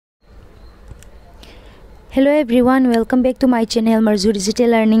Hello everyone, welcome back to my channel Marzu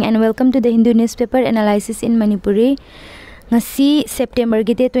Digital Learning and welcome to the Hindu newspaper analysis in Manipuri. Ngasi September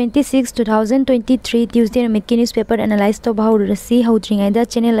gite 26 2023 Tuesday numit ki newspaper analyze to bahurasi haudringai da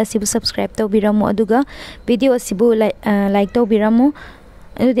channel asibu subscribe to biramu aduga video asibu like to biramu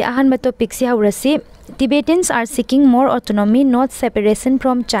adu ahan topic si haurasi. Tibetans are seeking more autonomy, not separation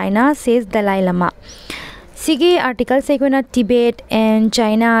from China, says Dalai Lama. Sigi article se koina Tibet and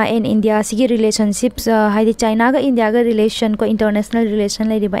China and India sigi relationships haidi China ga India ga relation ko international relation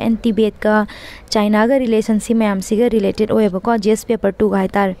lai riba and Tibet ka China ga relationship mayam siga related oeba ko GS paper 2 ga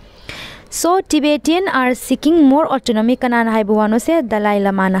haitar. So Tibetan are seeking more autonomy kanan haibawano se Dalai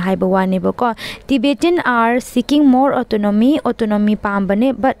Lama na haibawani bako. Tibetan are seeking more autonomy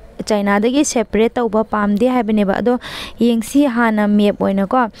pambane but China dagi separate tauba pamde haibane ba ado yengsi hana map oina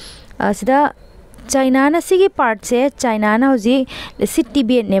ko sida China na sigi part se China na hoji si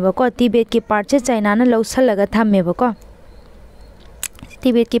Tibet ne ba ko Tibet ki part se China na lausal laga thamme ba ko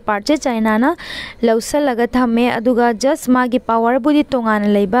Tibet ki part se China na lausal laga thamme aduga just magi power budi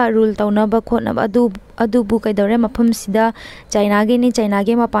tongana leiba rule tauna ba khona ba adu bu kai dore mafam sida China ge ni China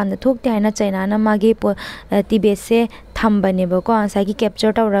ge mapan da thok te haina China na magi Tibet se thambane ba ko sagi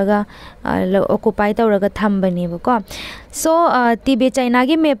capture tawraga occupy tawraga thambane ba ko. So Tibet China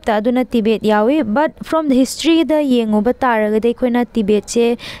ge map ta aduna Tibet yawi but from the history the yengu ba taraga de khoina Tibet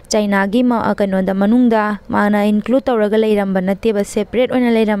che China ge ma kano da manungda mana include tawraga leiramba na te ba separate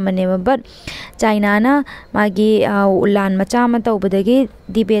oina leirambane ba but China na magi ulan macha ma tawbadagi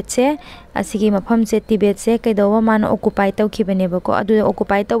Tibet che asigi mafam se Tibet se kaidawa mana occupy tawkhibane ba ko adu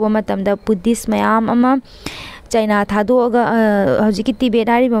occupy tawba matamda Buddhist mayam ama China thadoga hojiki Tibet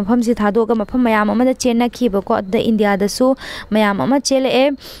hari mafam se thadoga mafam mayam ama da chena khiba ko the India da su mayam ama chele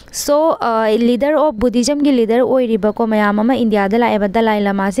e so leader of Buddhism gi leader oiriba ko mayam ama India da la eba Dalai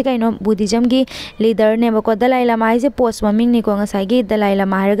Lama se kaino Buddhism gi leader ne ba ko Dalai Lama se post maming ni ko ngasai gi Dalai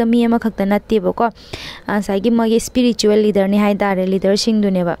Lama harga mi ama khakta natte ba ko sai gi magi spiritual leader ni hai dare leader sing du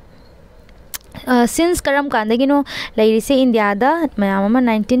ne ba. Since karam kandagi no lairi se India da mayam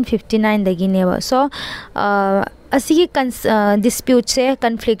 1959 dagi neba so asigi dispute se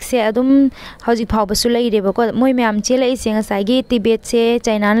conflict se adum hauji phawba su laire ba ko moi mayam chela I senga sagi Tibet se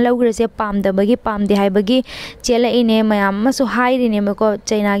China na lawgre se pamda bagi pamde hai bagi chela ine mayam ma su hai ri ne ba ko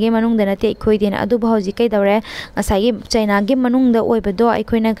China ge manung da na te khoi din adu hauji kai dawre asagi China ge manung da oi ba do ai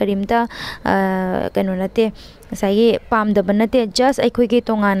khoina karimta kanu na te Sagi pam da banate just aikoi ge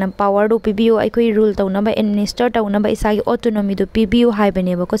tongana power do pibiu aikoi rule tawna ba administer tawna ba isagi autonomy do pibiu hai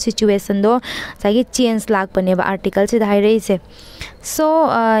bane ba ko situation do sagi change lak bane ba article se dai rei se so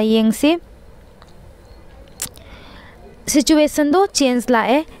yengsi situation do change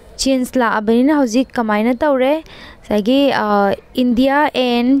la abanina hoji kamaina tawre sagi India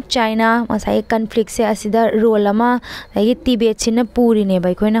and China masai conflict se asida role ama sagi Tibet china puri ne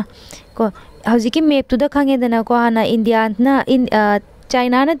bai koina ko hojiki map to da khange dana ko hana India na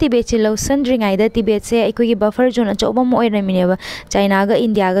China na Tibet che lo sandringai da Tibet se aikoi gi buffer zone achoba mo oiramine ba China ga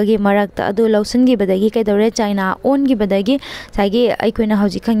India ga gi marak ta adu lausan gi badagi kai dore China on gi badagi sagi aikoi na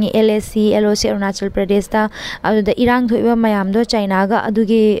hoji khangi LSC Arunachal Pradesh da adu da irang thoiba mayam do China ga adu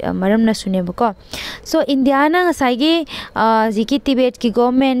gi maram na sune ba ko so India na sagi jiki Tibet ki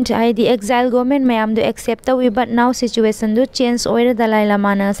government ai di exile government mayam do accept ta we but now situation do change oira Dalai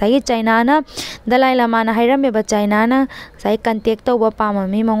Lama na sagi China na Dalai Lama na hairam ba China na sai contact ta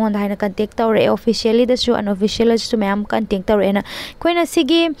pamami mangon haina contact tawre officially da su unofficially su mayam contact tawre na koina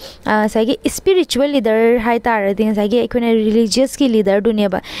sigi sagi spiritual leader hai tar ding sagi koina religious ki leader du ne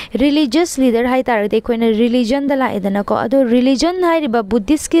ba religious leader hai tar de koina religion da la edana ko ado religion hai ba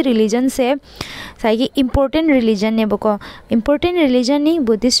Buddhist ki religion se sagi important religion ne ba ko important religion ni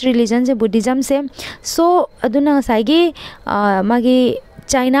Buddhist religion se Buddhism se so aduna sagi magi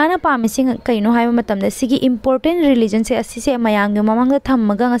China na pamising kaino hai matam da sigi important religion se asise mayang ge mamang da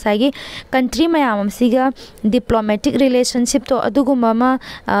thammaga ngasai country mayam siga diplomatic relationship to aduguma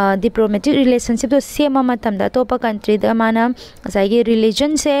ma diplomatic relationship to same matam da topa country da mana ngasai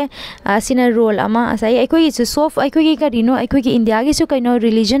religion se sina role ama asai aikoi su soft aikoi gi karino aikoi gi India gi su kaino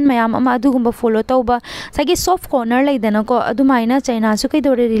religion mayam ama adugumba follow tauba sagi soft corner laidana ko adumaina China su kai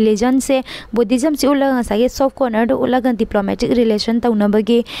dore religion se Buddhism se ula ngasai soft corner do ulaga diplomatic relation tauna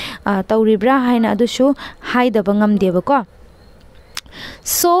gi tauribra haina adushu haidaba ngamdeba ko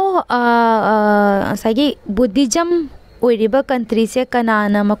so sagi Buddhism oiriba country se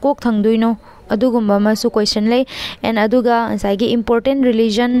kanana makok thangduino adugumba ma su question lay and aduga sagi important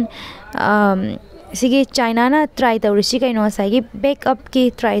religion सिगी China ना try तौरिसी कइनो साइगी backup की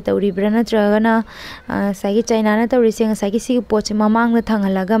try तौरिब्रा नत्रगना साइगी China ना तौरिसे साइगी सिगी पोच ममांग ना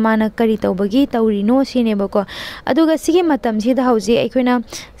थांगलागा माना करी तौबगी तौरिनो सिनेबको अदुगा सिगी मतम सिदा हौजी अखोइना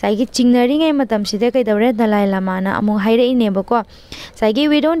साइगी चिंगनरिंगे मतम सिदा कइदौरे दलाई लामा ना अमु हाइरे इनेबको साइगी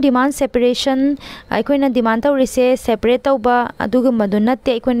we don't demand separation अखोइना demand तौरिसे separate तौबा अदुगा मदु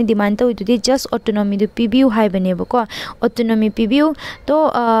नते अखोइना डिमांड तौइदुदि जस्ट ऑटोनॉमी दु पिबिउ हाइबनेबको ऑटोनॉमी पिबिउ तो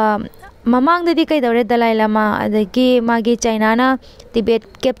ममांग ददी कइदौरे दलाई लामा अदगी मागी चाइना ना तिबेट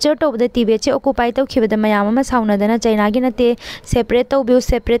कैप्चर तौबदा तिबेट से ऑक्युपाई तौखिबदा मयाम अमा साउनदना चाइना गी नते सेपरेट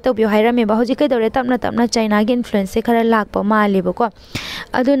तौबिउ हाइरामेबा हौजि कइदौरे तपना तपना चाइना गी इन्फ्लुएंस से खरा लाकपा मालेबको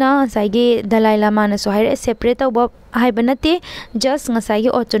अदुना साइगी दलाई लामा ना सो हाइरे सेपरेट तौबा हाइबा नते जस्ट ngसाइगी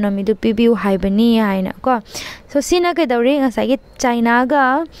ऑटोनॉमी दु पिबिउ हाइबनी हाइना को सो सिना कइदौरे ngसाइगी चाइना गा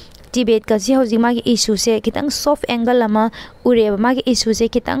तिबेट का जी हौजी मागी इशू से खितंग सॉफ्ट एंगल लमा उरेबा मागी इशू से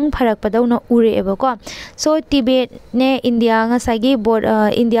खितंग फरक पदौना उरेबको सो तिबेट ने इंडिया ngसाइगी बोर्ड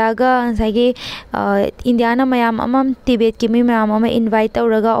इंडिया गा ngसाइगी इंडिया ना मयाम अमम तिबेट की मी मयाम अमा इनवाइट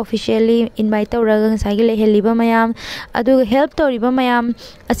तौरगा ऑफिशियली इनवाइट तौरगा ngसाइगी लेहेलिबा मयाम अदु हेल्प तौरिबा मयाम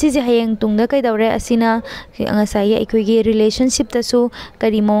असिजे हयेंग तुंगदा कइदौरे असिना ngसाइगी अखोइगी रिलेशनशिप तसु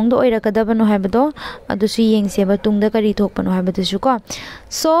करी मोंग दो ओइरकदबनो हाइबदो अदुसु येंगसेबा तुंगदा करी थोकपनो हाइबदसु को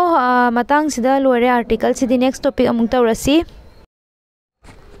सो मतंग सिदा लोरे आर्टिकल सिदी नेक्स्ट टॉपिक अमुक तौरसी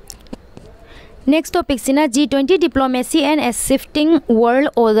next topic Cina G20 diplomacy and A shifting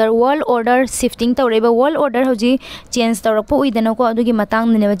world order shifting तौरेबा world order हौजी change तौरपो उइदनको अदुगी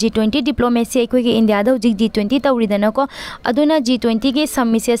Matang नेबा G20 डिप्लोमेसी अखोइगी इंडिया दा हौजी G20 तौरिदनको अदुना G20 के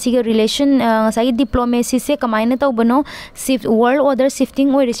समिट से सिगे रिलेशन सागी डिप्लोमेसी से कमाइना तौबनो शिफ्ट वर्ल्ड ऑर्डर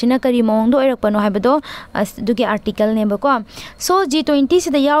शिफ्टिंग ओइरिसिना करी मोंग दो ओइरकपनो हाइबदो अदुगी आर्टिकल नेबको सो G20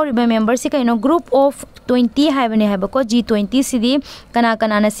 सिदा यावरिबा member से कइनो ग्रुप ऑफ 20 हाइबने हाइबको G20 सिदी कना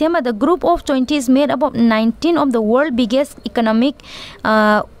कना ना सेमा the group of 20 is made up of 19 of the world's biggest economic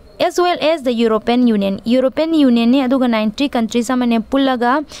as well as the European Union ne aduga 90 countries amane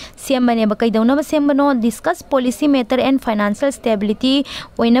pullaga sembane ba kaidawna ba sembano discuss policy matter and financial stability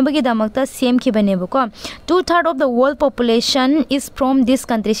oina bagi damakta sem ki bane ba ko 2/3 of the world population is from this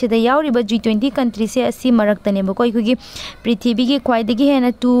country se da yauri ba G20 country se asi marakta ne ba ko ikugi prithvi gi khwaidagi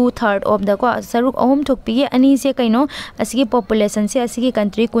hena 2/3 of the ko saruk ahum thokpi gi ani se kaino asigi population se asigi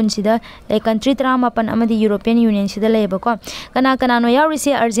country kun sida country 38 amadi European Union sida leba ko kana kana no yauri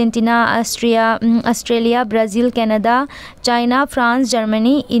se Argentina, Australia, Brazil, Canada, China, France,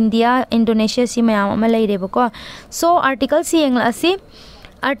 Germany, India, Indonesia si mayam ama laireba ko so article si engla asi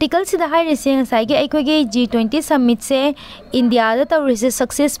article सिदा हाइरिसे ngसाइगे अखोइगे G20 summit से India दा तौरिसे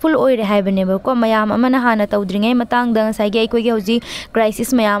successful ओइरे हाइबनेबो को मयाम अमना हाना तौद्रिङै मतंग दा ngसाइगे अखोइगे हौजी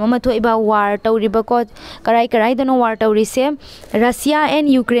crisis मयाम अमा थोइबा वार तौरिबा को कराई दनो वार तौरिसे Russia and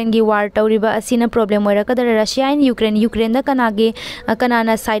Ukraine गी वार तौरिबा असिना प्रॉब्लम ओइरा कदर रशिया एंड यूक्रेन दा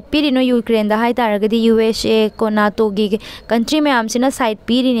कनाना साइड पिरिनो यूक्रेन दा हाइ तारगदि USA को नाटो गी कंट्री मयाम सिना साइड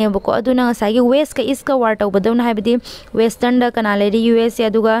पिरिनेबो को अदुना ngसाइगे वेस्ट का ईस्ट का वार तौबदौना हाइबदि वेस्टर्न दा कना लेरि USA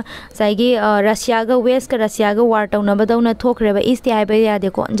अदुगा साइगी रशिया गा वेस्ट का रशिया गा वार तौनबदौना थोखरेबा east हाइबा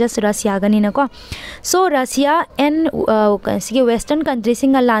यादेको just Russia गनिनको so Russia and सिगे western country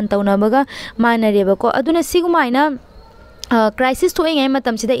सिंगा लान तौनबगा मानरेबको अदुना सिगुमाइना क्राइसिस थोइङै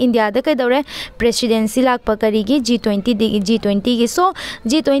मतम सिदा इंडिया दा कइदौरे प्रेसिडेंसी लाकपा करिगी G20 गी सो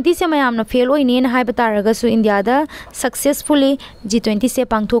G20 से मयामना फेल ओइनेन हाइबा तारगसु इंडिया दा सक्सेसफुली G20 से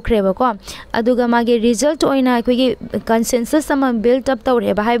पांगथोखरेबको अदुगा मागे रिजल्ट ओइना अखोइगी कंसेंसस सम बिल्ड अप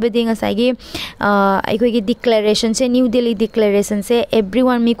तौरेबा हाइबदि ngसाइगी अखोइगी डिक्लेरेशन से न्यू दिल्ली डिक्लेरेशन से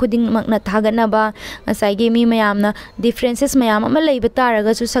एवरीवन मी खुदिंग मकना थागनबा ngसाइगी मी मयामना डिफरेंसेस मयाम अमा लैबा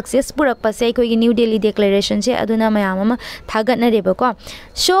तारगसु सक्सेस पुरकपा से अखोइगी न्यू दिल्ली डिक्लेरेशन से अदुना मयाम अमा थागनरेबको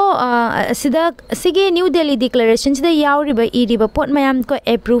सो सिदा सिगे न्यू दिल्ली डिक्लेरेशन सिदा यावरिबा इरिबा पोट मयाम को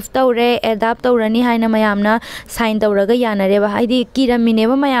अप्रूव तौरे एडॉप्ट तौरनी हाइना मयामना साइन तौरगा यानरेबा हाइदि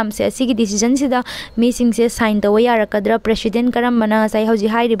किरमिनेबा मयाम से सिगे डिसीजन सिदा मीसिंग से साइन तौ यारकदरा प्रेसिडेंट करमबना साइ हौजि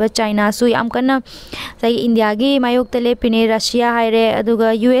हाइरिबा चाइना सु याम कन्ना साइ इंडिया गी मायोक्ता लेपिने रशिया हाइरे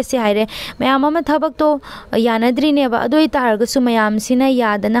अदुगा USA हाइरे मयाम अमा थबक तो यानद्रिनेबा अदोइ तारगसु मयाम सिना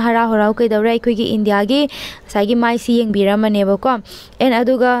यादना हरा हराउ कइदौरे अखोइगी इंडिया गी साइगी माइसी येंगबिरमनेबको एन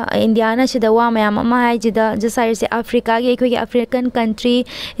अदुगा इंडिया ना सिदा वा मयाम अमा हाइजिदा जसाइर से अफ्रीका गी अखोइगी अफ्रीकन कंट्री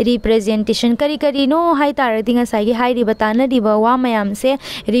रिप्रेजेंटेशन करी नो हाइ तारदि ngसाइगी हाइरिबा तानदिबा वा मयाम से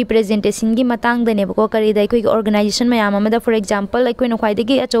रिप्रेजेंटेशन गी Matang दनेबको करिदा अखोइगी organisation मयाम Amada for example अखोइनो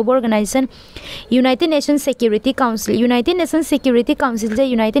ख्वाइदगी अचौबो organisation United nation security council J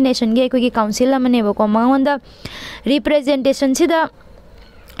United nation गी अखोइगी काउंसिल अमनेबको मंगोंदा रिप्रेजेंटेशन सिदा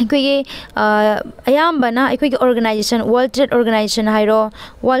ꯑꯩꯈꯣꯏꯒꯤ ꯑꯌꯥꯝꯕꯅ ꯑꯩꯈꯣꯏꯒꯤ ꯑꯣꯔꯒꯅꯥꯏꯖꯦꯁꯟ ꯋꯥꯔꯜ ꯇ꯭ꯔꯦꯗ ꯑꯣꯔꯒꯅꯥꯏꯖꯦꯁꯟ ꯍꯥꯏꯔꯣ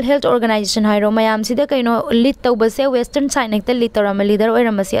ꯋꯥꯔꯜ ꯍꯦꯜꯊ ꯑꯣꯔꯒꯅꯥꯏꯖꯦꯁꯟ ꯍꯥꯏꯔꯣ ꯃꯌꯥꯝꯁꯤꯗ ꯀꯩꯅꯣ ꯂꯤꯗ ꯇꯧꯕꯁꯦ ꯋꯦꯁꯇꯔꯟ ꯁꯥꯏꯠ ꯍꯦꯛꯇ ꯂꯤꯗ ꯇꯧꯔꯝꯕ ꯂꯤꯗꯔ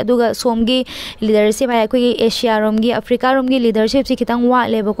ꯑꯣꯏꯔꯝꯕꯁꯦ ꯑꯗꯨꯒ ꯁꯣꯝꯒꯤ ꯂꯤꯗꯔꯁꯤꯞ ꯍꯥꯏ ꯑꯩꯈꯣꯏꯒꯤ ꯑꯦꯁꯤꯌꯥꯔꯣꯝꯒꯤ ꯑꯐ꯭ꯔꯤꯀꯥꯔꯣꯝꯒꯤ ꯂꯤꯗꯔꯁꯤꯞꯁꯤ ꯈꯤꯇꯪ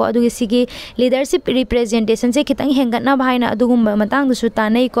ꯋꯥꯠꯂꯦꯕꯀꯣ ꯑꯗꯨꯒꯤ ꯁꯤꯒꯤ ꯂꯤꯗꯔꯁꯤꯞ ꯔꯤꯄ꯭ꯔꯖꯦꯟꯇꯦꯁꯟꯁꯦ ꯈꯤꯇꯪ ꯍꯦꯟꯒꯠꯅꯕ ꯍꯥꯏꯅ ꯑꯗꯨꯒꯨꯝꯕ ꯃꯇꯥꯡꯗꯁꯨ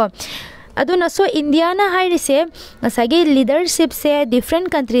ꯇꯥꯟꯅꯩꯀꯣ aduna so India na hairise ngasagi leadership se different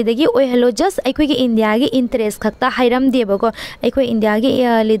country dagi oihelo just aikoi gi India gi interest khakta hairam deba ko aikoi India gi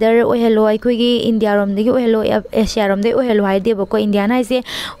leader oihelo aikoi gi India rom dagi oihelo Asia rom dagi oihelo hai deba ko India na haise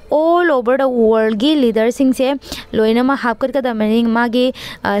all over the world gi leaders sing se loina ma hapkar ka da mani magi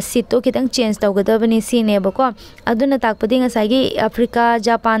seat to kitang change tawgada bani sine ba ko aduna takpadi ngasagi Africa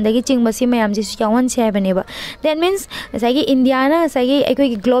Japan dagi chingbasi mayam ji yawan se bani ba that means ngasagi India na ngasagi aikoi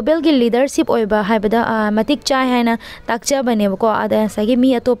gi global gi leadership oiba haibada matik chai haina takcha bane ko ada ngasagi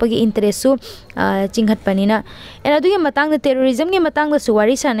mi atopa gi interest su chinghat panina and adu gi matang da terrorism gi matang da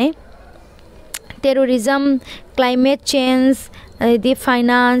suwari sane terrorism climate change the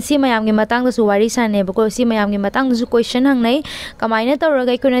finance si mayam gi matang da su wari sane bako si mayam gi matang da su question hang nai kamaina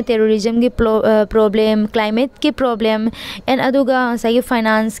tawraga ikuna terrorism gi problem climate ki problem and aduga sagi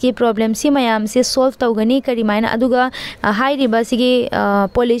finance ki problem si mayam se solve tawgani kari maina aduga high riba sigi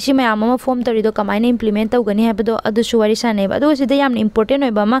policy mayam ma form tari do kamaina implement tawgani habado adu su wari sane ba adu sida yam important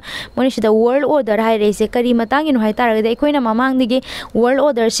oi ba ma moni sida world order hai reise kari matang inu hai taraga dai koina mamang digi world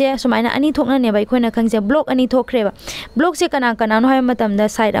order se sumaina ani thokna ne ba koina khangse block ani thokre ba block se kana nano hai matam da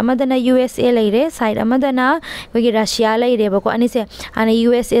side amadana USA leire side amadana kogi Russia leire ba ko ani se ana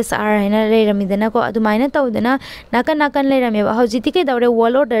USSR haina leire midana ko adumaina tawdana nakan nakan leire me ba hojiti ke dawre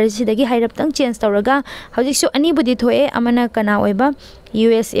world order sidagi hairap tang change tawraga hojik su ani budi thoe amana kana oiba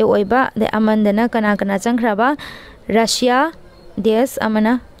USA oiba de amandana kana kana changkhra ba Russia des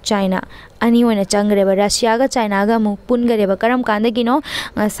amana China ani oina changre ba Russia ga China ga mu pun gare ba karam kanda gino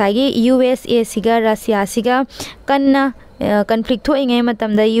sagi USA siga Russia siga kanna conflict thoinge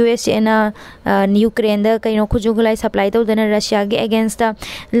matam da USA na Ukraine da kaino khujugulai supply tawdana Russia ge against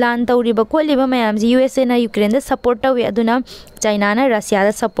lan tawri ba kholiba mayam ji USA na Ukraine da support tawi aduna China na Russia da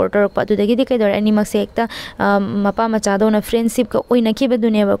support tor pa dagi de kaidor ani mak se ekta mapa macha do na friendship ka oina ki ba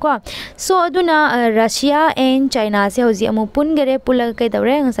dune ba ko so aduna Russia and China se hoji amu pun gare pula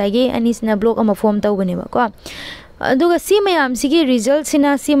kaidore ngasai ge ani sina block ama form tawbani ba ko aduga si mayam sigi result sina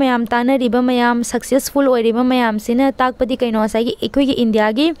si mayam tana riba mayam successful oi riba mayam sina takpadi kaino asagi ekoi gi India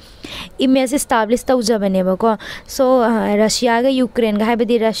gi image establish tawjabane ba ko so Russia ga Ukraine ga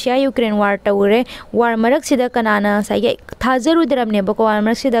habadi Russia Ukraine war tawre war marak sida kanana sagi thajaru dirabne ba ko war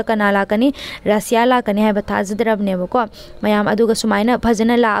marak sida kanala kani Russia la kani haba thajadrabne ba ko mayam aduga sumaina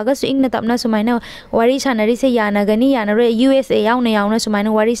phajana la aga su ingna tapna sumaina wari sanari se yana gani yana ro USA yauna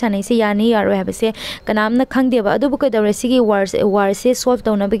sumaina wari sanai se yani yaro habase kanamna khangde ba bu kadawre sigi war se solve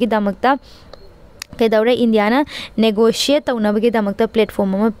tawna bagi damakta kadawre India na negotiate tawna bagi damakta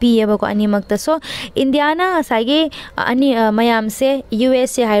platform ma piye ba ko ani makta so India na sagi ani mayam se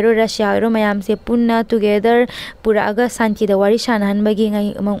USA hairo Russia hairo mayam se punna together pura aga santi da wari shanhan bagi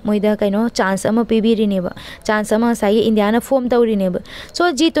ngai moida kaino chance ama pibiri ne ba chance ama sagi India na form tawri ne ba so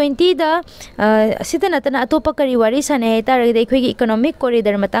G20 da sitana tana atopa kari wari sane tar da khoi economic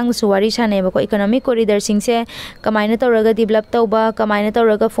corridor matang su wari sane ba ko economic corridor sing se kamaina tawraga develop tawba kamaina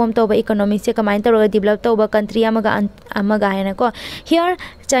tawraga form tawba economic se kamaina tawraga develop tawba country amaga haina ko here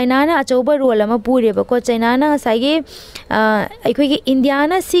China na achoba role ama pure ba ko China na sagi akhoi gi India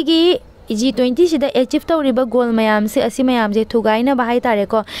na sigi G20 sida achieve tawriba goal mayam se asi mayam je thugaina ba hai tare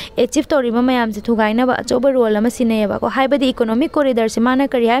ko achieve tawriba mayam je thugaina ba achoba role ama sine ba ko haibadi economic corridor se mana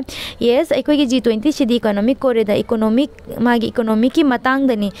kari hai yes aikoi gi G20 sidi economic corridor economic magi economic ki matang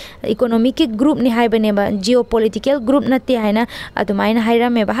dani economic ki group ni haibane ba geopolitical group nate haina adumaina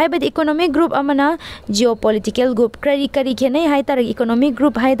hairame ba haibadi economic group amana geopolitical group kari khenai hai tare economic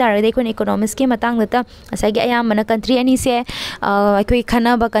group hai tare de kon economics ki matang data asagi ayam mana country ani se aikoi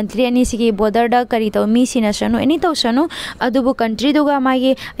khana ba country ani se border da kari to mi sina sanu any to sanu adubu country duga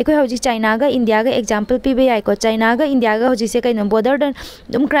magi ekoi hoji China ga India ga example pi be ai ko China ga India ga hoji se kai no border da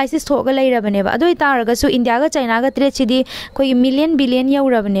dum crisis thoga lai rabane ba adoi tar ga su India ga China ga trade chidi koi million billion ya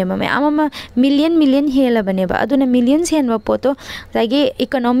urabane ma ama million hela bane ba aduna millions hen ba poto sagi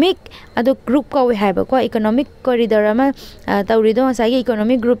economic adu group ko we have ko economic corridor ama tawri do sagi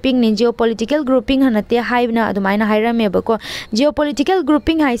economic grouping ni geopolitical grouping hanate haibna adumaina hairame ba ko geopolitical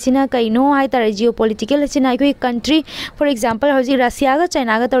grouping haisina kai kaino hai tar geopolitical china koi country for example hoji Russia ga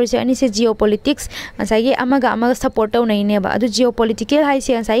China ga tori se ani se geopolitics asai gi amaga support tau nei ne ba adu geopolitical hai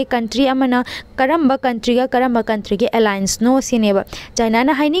se asai country amana karamba country ge alliance no sine ba China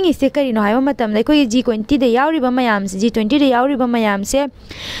na haining ise kari no haiba matam dai koi G20 de yauri ba mayam se G20 de yauri ba mayam se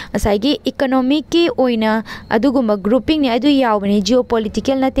asai gi economic ki oina aduguma grouping ni adu yaubani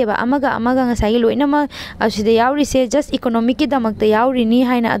geopolitical na te ba amaga ngasai loina ma aside yauri se just economic ki damak te yauri ni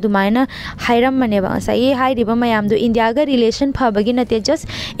haina adumaina hairam mane ba ngasai hai riba mayam do India ga relation phabagi na te just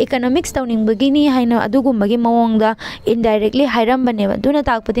economics tawning bagi ni haina aduguma gi mawong da indirectly hairam bane ba duna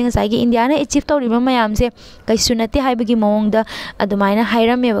tak pati ngasai gi India na achieve tawri ba mayam se kaisu na te haibagi mawong da adumaina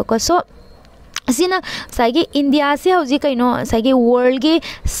hairam me ba ko so asina saigi India se hoji kaino saigi world gi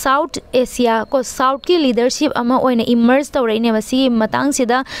South Asia ko South ki leadership ama oina emerge tawrai ne ba si matang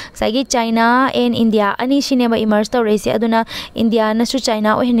sida saigi China and India ani shine ba emerge tawrai se aduna India na su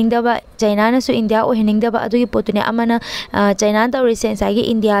China o hening da ba China na su India o hening da ba adu gi potune amana China tawrai se saigi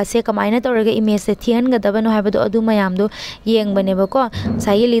India se kamaina tawraga image se thian ga da ba no haibadu adu mayam do yeng bane ba ko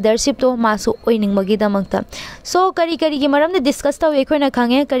saigi leadership to masu oining magi da makta so kari gi maram de discuss taw ekhoina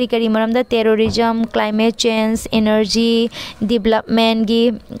khange kari maram da terrorism climate change energy development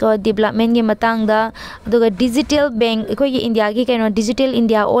gi matang da aduga digital bank ekoi gi India gi kaino digital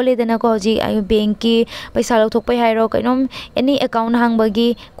India ole dana ko ji bank ki paisa lok thok pai hairo kaino any account hang bagi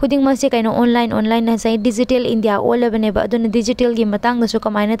khuding ma se kaino online na sai digital India ole bane ba aduna digital gi matang da su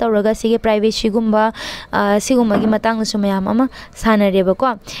kamaina tawraga sige privacy gumba siguma gi matang su mayam ama sanare ba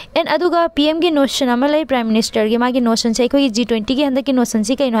ko and aduga PM gi notion ama lai prime minister gi magi notion sai khoi G20 gi handa ki notion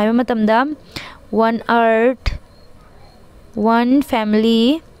si kaino haiba matam da one earth one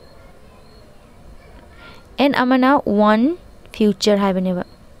family and amana one future haibane ba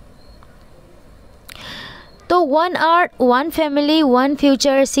तो one earth one family one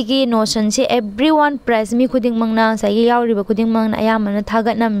future sigi notion se everyone press mi khuding mangna sai yauri ba khuding mangna ayamana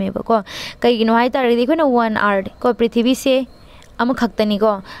thagat namme ba ko kai gino hai tar di khona one earth ko prithvi se ama khaktani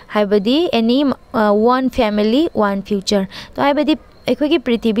ko haibadi any one family one future to haibadi एखोई की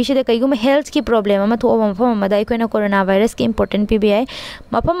पृथ्वी से कईगुम health की problem अमा थोब मफम अमदा एखोइना corona virus की important PBI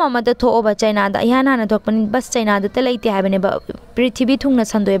मफम अमदा थोब China दा इहान हाना थोकपन बस China दा तलैते हाबने बा पृथ्वी थुंगना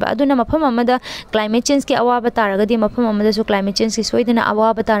संदोयबा अदुना मफम अमदा climate change की अवाब तारगदि मफम अमदा सु क्लाइमेट चेंज की सोइदना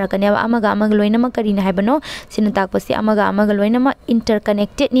अवाब तारकने अमगा अमग लोइनमा करिना हाबनो सिन ताकपसि अमग लोइनमा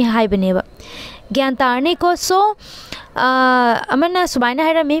इंटरकनेक्टेड नि हाबने बा ज्ञान तारने को सो अमना सुबाइना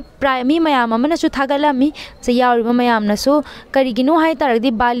हैरमी मी मयाम अमना सु थागलमी से यावरिबा मयामना सु करिगिनो हाय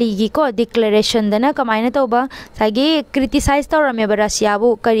तारगदि बाली गी को डिक्लेरेशन दना कमाइना तोबा सागी क्रिटिसाइज तौरमे बा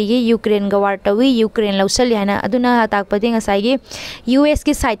रशियाबु करिगी यूक्रेन गा वार तवी यूक्रेन लौसली हाना अदुना ताकपदि ngसागी यूएस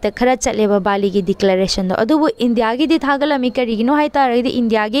की साइड तक खरा चलेबा बाली गी डिक्लेरेशन दो अदुबु इंडिया गी दि थागलमी करिगिनो हाय तारगदि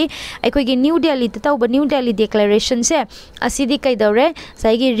इंडिया गी अखोगी न्यू दिल्ली त तौबा न्यू दिल्ली डिक्लेरेशन से असिदि कैदौरे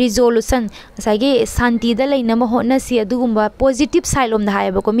सागी resolution Sagi Shanti the लैनम होनसी अदुगुम्बा positive side Om the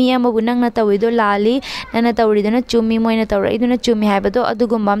हायबको मी अमबु नंगना तविदो लाली नना तवरिदना चुमी मोइना तवरइदुना चुमी हायबदो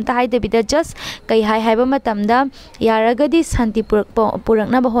अदुगुम्बा अमता हायदबिदा जस्ट कै हायबा मतमदा यारगदि शांति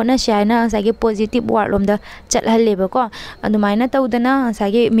पुरकना बहोना शायना सागे पॉजिटिव वर्ड ओम द चलहलेबको अदुमाइना तउदना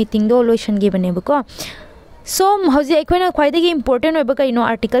सागे मीटिंग दो लोशन गिबनेबको सो हौजे अखोना ख्वाइदगी इंपोर्टेंट होबा कइनो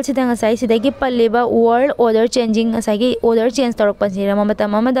आर्टिकल सिदा ngasai sidagi palleba world order changing ngasai gi order change torok panjira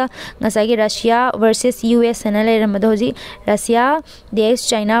matam amada ngasai gi Russia versus US ana le ramada hoji Russia देश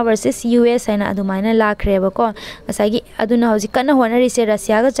China versus US ana adumaina lakreba ko ngasai gi aduna hoji kana honari se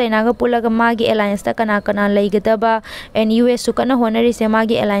Russia ga China ga pulaga magi alliance ta kana leigadaba and US su kana honari se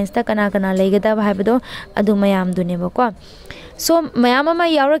magi alliance ta kana leigadaba habado adumayam duneba ko so mayama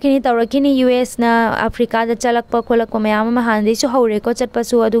yarakini tawrakini US na Africa da chalakpa kholakpa mayama handi su haure ko chatpa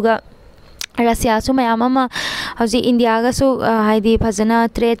su aduga Russia su mayama hauji India ga su haidi phajana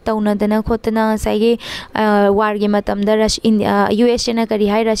trade tauna dana khotana saigi war gi matam da US na kari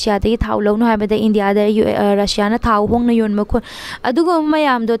hai Russia da thau lawnu habada India da Russia na thau hong na yon ma kho adugo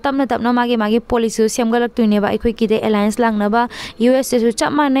mayam do tamna magi policy semgalak tuine ba ikhoi ki de alliance langna ba US su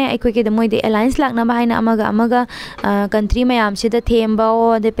chama ne ikhoi ki de moi de alliance langna ba haina amaga country mayam se da themba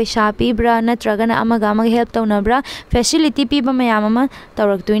o de pesha pi bra na tragana amaga help tauna bra facility pi ba mayam ma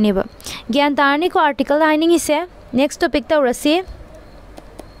tawrak tuine ba ज्ञान तारने को article हाइनिंग इसे next topic तो रसी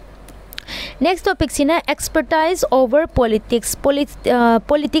next topic सिना expertise over politics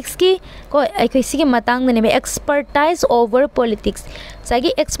politics की को ऐसी के मतंग ने एक्सपर्टाइज ओवर पॉलिटिक्स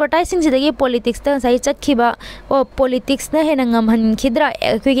सागी एक्सपर्टाइज सिंगसिदगी पॉलिटिक्स ता सागी चटखिबा ओ पॉलिटिक्स ना हेना ngamhan khidra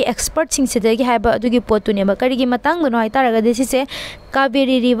अखोगी expert सिंगसिदगी हाइबा अदुगी पोतुनेबा करिगी Matang दनो हाइतारगा दिसिसे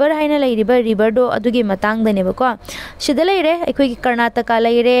Kaveri river हाइना लैरिबा river दो अदुगी मतंग दनेबा को सिदा लैरे अखोगी कर्नाटका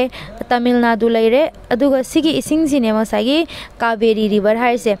लैरे तमिलनाडु लैरे अदुगा सिगी इसिंग सिने मसागी कावेरी रिवर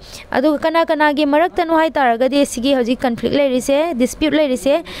हाइसे अदुगा कना कनागी मरक तनु हाइतारगा दि सिगी हजि कन्फ्लिक्ट लैरिसे डिस्प्यूट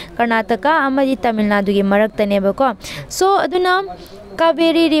लैरिसे कर्नाटका अमदि तमिलनाडु गी मरक तनेबा को सो अदुना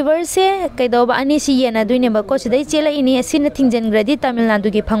कावेरी रिवर से कैदौबा अनि सि येना दुइनेबा को सिदै चेला इनि असिना थिंजनग्रदि तमिलनाडु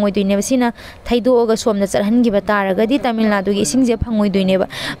गी फंगोय दुइनेबा सिना थैदोगा सोमना चरहनगिबा तारगदि तमिलनाडु गी इसिंग जे फंगोय दुइनेबा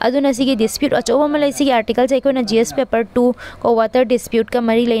अदुना सिगी डिस्प्यूट अचोबा मलै सिगी आर्टिकल से कोना जीएस पेपर 2 को वाटर डिस्प्यूट का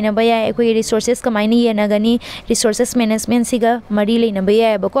मरी लेनबा या कोई रिसोर्सेस कमाइनी येनागनी रिसोर्सेस मैनेजमेंट सिगा मरी लेनबा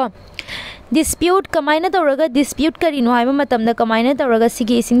या बको डिस्प्यूट कमाइना तौरगा डिस्प्यूट करिनो हाइबा मतमदा कमाइना तौरगा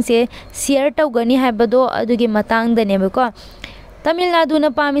सिगी इसिंग से शेयर तौगनी हाइबदो अदुगी मतंग दनेबको तमिलनाडु न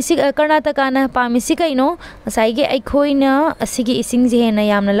पामिसि कर्नाटका न पामिसि कइनो साइगे अखोइना असिगी इसिंग जे हेना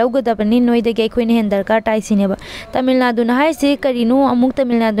यामना लौगदबनि नोइदगे अखोइना हेन दरकार टाइसिनेबा तमिलनाडु न हाइसे करिनो अमुक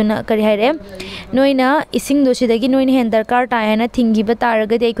तमिलनाडु न करि हाइरे नोइना इसिंग दोसिदगी नोइना हेन दरकार टायना थिंगिबा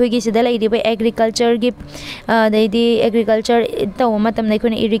तारगदि अखोइगी सिदा लैरिबा एग्रीकल्चर गी दैदि एग्रीकल्चर तौ मतम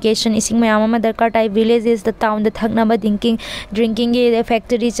अखोइना इरिगेशन इसिंग मयाम मा दरकार tie villages the town the थकनाबा drinking गी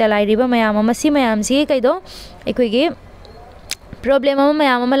फैक्टरी चलाइरिबा मयाम मा सि मयाम सि कइदो अखोइगी प्रॉब्लम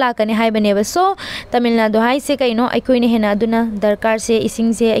मैम लाकने हाइबनेबा सो तमिलनाडु हाइसे कइनो अखोइने हेना अदुना दरकार से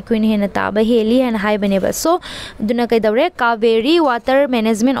इसिंग से अखोइने हेना ताबा हेली हेना हाइबनेबा सो अदुना कइदौरे Kaveri water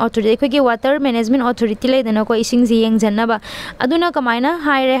management authority अखोइगे water management authority लेदना को इसिंग से येंगजनबा अदुना कमाइना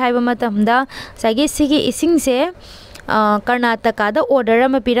हाइरे हाइबा मतमदा सागे सिगी इसिंग से कर्नाटका दा ऑर्डर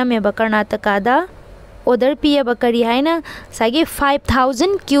अमा पिरमेबा कर्नाटका दा ऑर्डर पिए बकरी है ना सागे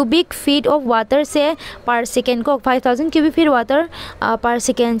 5000 क्यूबिक फीट ऑफ वाटर से पर सेकेंड को 5000 क्यूबिक फीट वाटर पर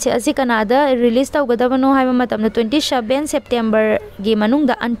सेकेंड से असी कनादा रिलीज तौगदबनो हाइबा मतमना 27 सेप्टेम्बर गी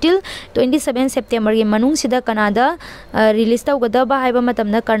मनुंगदा अंटिल 27 सेप्टेम्बर गी मनुंग सिदा कनादा रिलीज तौगदबा हाइबा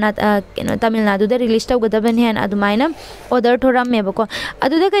मतमना कर्नाटका तमिलनाडु दा रिलीज तौगदबने हन अदुमाइना ऑर्डर थोरामेबको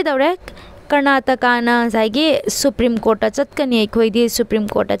अदुदा कइदौरे कर्नाटका ना Saige supreme court चटकनी अखोइदि supreme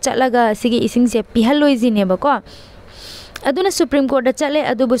court चलगा सिगी इसिंग से पिहलोइजिनेबको अदुना सुप्रीम कोर्ट चले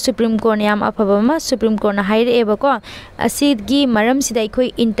अदुबु सुप्रीम कोर्ट याम अफबमा सुप्रीम कोर्ट ना हाइरेबको असिगी मरम सिदा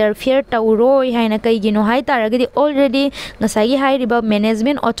अखोइ interfere तौरोय हाइना कइगिनो high तारगदि already नसागी हाइरिबा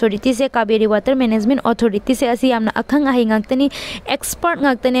management authority से कावेरी वाटर मैनेजमेंट अथॉरिटी से असि यामना अखंग हाइ ngakतनी एक्सपर्ट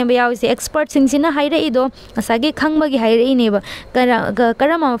ngakतने बयावसे एक्सपर्ट सिंगसिना हाइरेइदो नसागी खंगबगी हाइरेइनेबा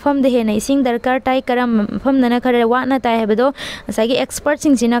करम मफम दे हेना इसिंग दरकार टाइ करम मफम नना खरे वाना टाइ हेबदो नसागी एक्सपर्ट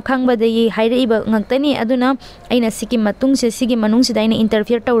सिंगसिना खंगबदगी हाइरेइबा ngakतनी अदुना अइना सिकी मतुंग से सिगी मनुंग से दाइना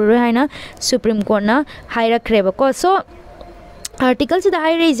इंटरफियर तौरो हाइना सुप्रीम कोर्ट ना हाइरखरेबको सो आर्टिकल से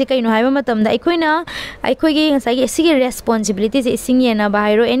हाइरे जे कइनो हाइबा मतमदा अखोइना अखोइगी ngसागी सिगी रेस्पोंसिबिलिटी से इसिंग येना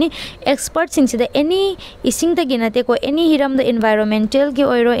बाहिरो एनी एक्सपर्ट सिंग से एनी इसिंग तगी नते को एनी हिरम द एनवायरनमेंटल की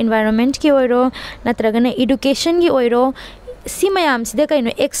ओइरो एनवायरनमेंट की ओइरो नत्रगना एजुकेशन की ओइरो सी मयाम सिदा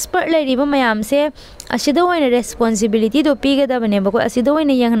कइनो एक्सपर्ट लैरिबा मयाम से असिदा होइना रेस्पोंसिबिलिटी दो पिगदबनेबको असिदा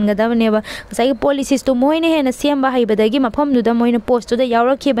होइना यंगनगदबनेबा ngसागी पॉलिसीज तो मोइने हेना सेमबा हाइबदगी मफम दुदा मोइना पोस्ट तो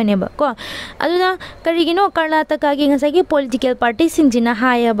यावरखिबनेबा को अदुना करिगिनो कर्नाटका की ngसागी पॉलिटिकल पार्टी सिंजिना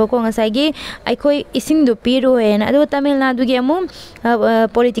हायबको ngसागी अखोइ इसिंग दो पिरो हेना अदु तमिलनाडु गे अमु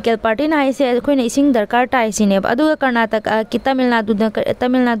पॉलिटिकल पार्टी ना हाइसे अखोइना इसिंग दरकार टाइसिनेबा अदु कर्नाटका की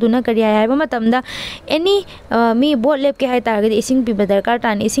तमिलनाडु ना करि हाइबा मतमदा एनी मी बोट लेप के हाइ तारगदि इसिंग पिबा दरकार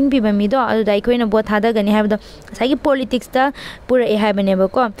टान इसिंग पिबा मिदो अदु अखोइना बोट गनी है सागी पॉलिटिक्स दा पूरा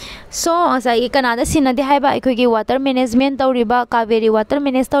हाइबनेबको सो सागी Kannada सिनदे हाइबा अखोइगी water management तौरिबा Kaveri water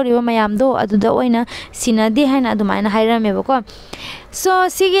manage तौरिबा मयामदो अदुदा ओइना सिनदे हाइना अदुमाइना हाइरामेबको सो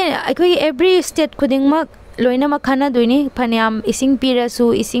सिगी अखोइगी एवरी स्टेट खुदिंगमक लोइना खाना दुइनी फनियाम इसिंग पिरसु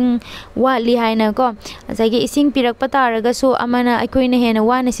इसिंग वाली हाइना को सागी इसिंग पिरक पतारगसु अमना अखोइना हेना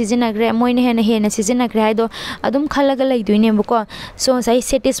वाना सिजनग्रे मोइना हेना सिजनग्रे हाइदो अदुम खलगा लैदुइनेबको सो साई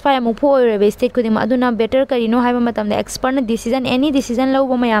सेटिस्फाई अमु फोइरेबे स्टेट खुदिम अदुना बेटर करिनो हाइबा मतमदा एक्सपर्ट ना डिसीजन एनी डिसीजन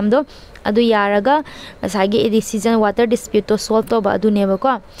लौबो मयामदो अदु यारगा सागी डिसीजन वाटर डिस्प्यूट तो सॉल्व तोबा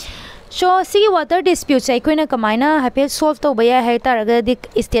अदुनेबको सो सिगी वाटर डिस्प्यूट से अखोइना कमाइना हाइफे सॉल्व तोबा या है तारगदि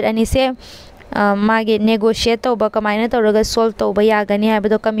स्टेट अनि से मागे नेगोशिएट तौबा कमाइना तौरगा सॉल्व तौबा यागनी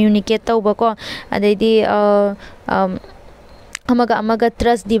हाइबदो कम्युनिकेट तौबा को अदैदी amaga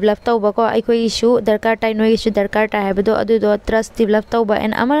trust develop tauba ko aikoi issue darkar tai noi issue darkar ta habado adu trust develop tauba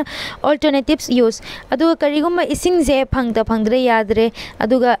and ama alternatives use adu kariguma ising je phangdre yadre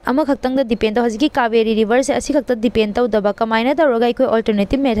aduga ama khaktang da depend to hajiki Kaveri river se asi khakta depend tau daba kamaina tawraga aikoi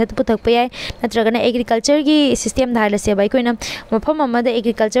alternative method puthak pa yai natragana agriculture gi system dhala se bai koina mafam amada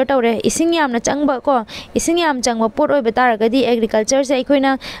agriculture tawre ising yamna changba ko ising yam changba pot oi betaraga di agriculture se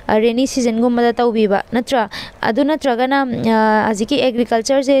aikoina rainy season gumma da tawbiba natra adu natragana aziki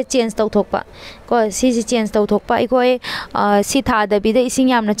agriculture se change tau thokpa ko si change tau thokpa ikoi si tha da bi da ising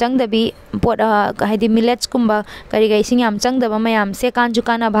yamna chang da bi pot haidi millets kumba kari ga ising yam chang da ba mayam se kan ju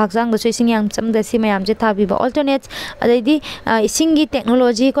kana bhagjang da so ising yam cham da si mayam je tha bi ba alternates adaidi ising gi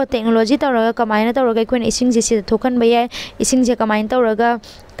technology tawraga kamaina tawraga ikoi ising je si thokan ba yai ising je kamaina tawraga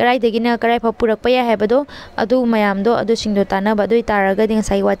karai degina karai pha purak pa ya habado adu mayam do adu sing do tana ba doi taraga ding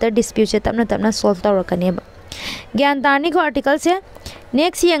sai water dispute se tapna solve tawrakane ba gyan tarni ko article se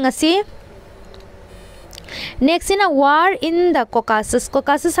next in a war in the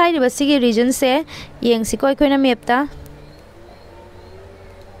Caucasus hai basi region se yeng si koi na map ta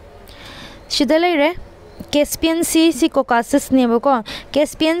shidalai re Caspian Sea si Caucasus ne ko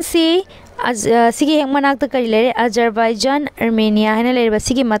Caspian Sea sigi heng manak ta kari lere Azerbaijan Armenia hena lere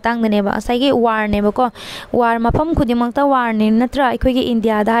sigi matang ne ba asai war ne ba ko war mafam khuding makta war ne natra ikhoi gi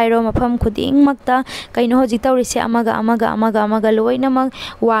India da hairo mafam khuding makta kaino hoji tawri se amaga loina mag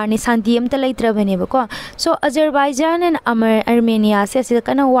war ni santi am ta leitra bane ba ko so Azerbaijan and Armenia se se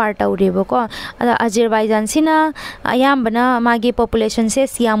kana war tawri ba ko Azerbaijan sina ayam bana magi population se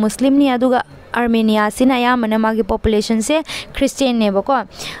sia muslim ni aduga Armenia sina ayamana magi population se Christian ne ba ko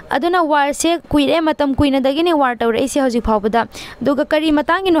aduna war se kuire matam kuina dagi ne war tawre se hoji phawbada duga kari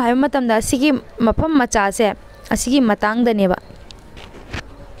matang ino hai matam da sigi mafam macha se asigi matang da ne ba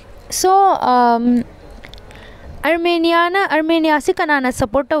so Armenia se kanana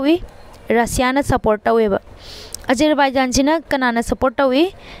support tawi Russia na support tawi ba Azerbaijan sina kanana support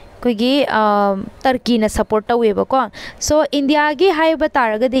tawi koigi Turkey na support tawi ba ko so India gi hai ba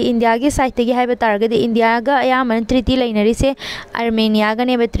taraga di India gi side gi hai ba taraga di India ga ayaman treaty lainari se Armenia ga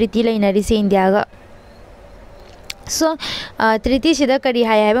ne ba treaty lainari se India ga so treaty sida kari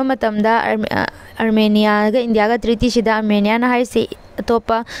hai ba matam da Armenia ga India ga treaty sida Armenia na hai se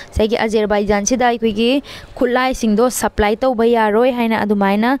topa saigi Azerbaijan sida koigi khulai singdo supply tawba yaroi haina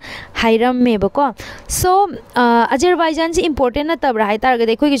adumaina hairam me ba ko so Azerbaijan se important na tabra hai tar ga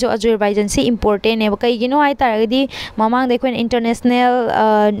dekho gi jo Azerbaijan se important ne ba kai gi no hai tar ga di mamang dekho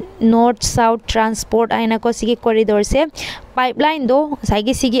international north south transport aina ko sigi corridor se pipeline do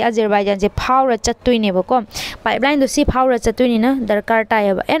saigi sigi Azerbaijan se phawra chattui ne ba ko pipeline do si phawra chattui ni na darkar ta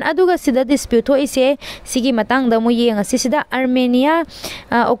ya ba and aduga sida dispute ho ise sigi matang da mu yenga sida Armenia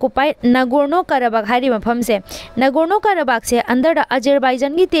occupied Nagorno Karabakh hari mafam se Nagorno Karabakh se under the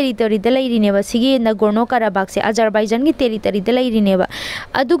Azerbaijan gi territory da lairi ne ba sigi Nagorno Karabakh se Azerbaijan gi territory da lairi ne ba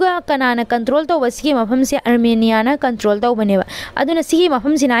aduga kanana control to sigi mafam se Armenia na control to bane ba aduna sigi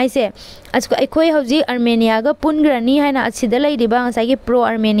mafam sinai se asko aikoi hoji Armenia ga pungrani haina asida lairi ba sagi pro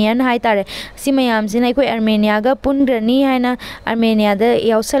Armenian hai tare simayam sina aikoi Armenia ga pungrani haina Armenia da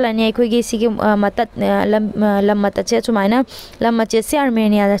yausalani aikoi gi sigi matat lamata che chumaina lamma se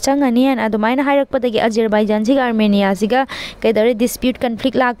Armenia da changani and adumaina hairakpadagi Azerbaijan siga Armenia siga kaidare dispute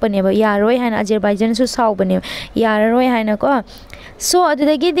conflict lak bane ba yaroi haina Azerbaijan su saw bane yaroi haina ko so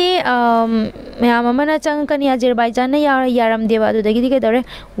adudagi de mayam amana changkani Azerbaijan na yaram deba adudagi de kaidare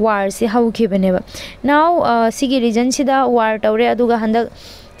war se hauki bane ba now sigi region sida war tawre aduga handak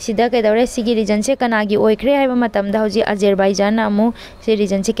sida kaidare sigi region se kanagi oikre haiba matam da hoji Azerbaijan na amu se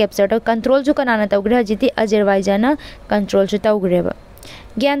region se capture to control ju kanana tawgre hajiti Azerbaijan na control ju tawgre ba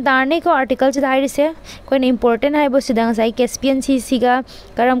gyan tarne ko article se dhairi se koi important hai bo sidang sai Caspian Sea siga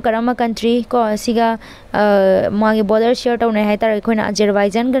karam country ko siga magi border share to ne hai tar koina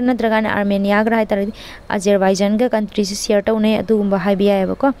Azerbaijan ga natraga na Armenia ga hai tar Azerbaijan ga country se share to ne adu ba hai biya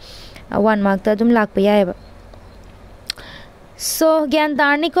ba ko one mark ta dum lak pa ya ba so gyan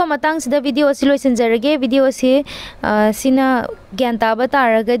tarni ko matang sida video asilo senjarage video si sina gyan taba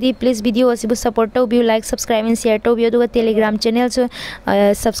taragadi please video asibu support to view like subscribe and share to view duga telegram channel so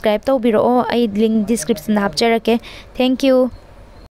subscribe to biro ai link description da hapcharake thank you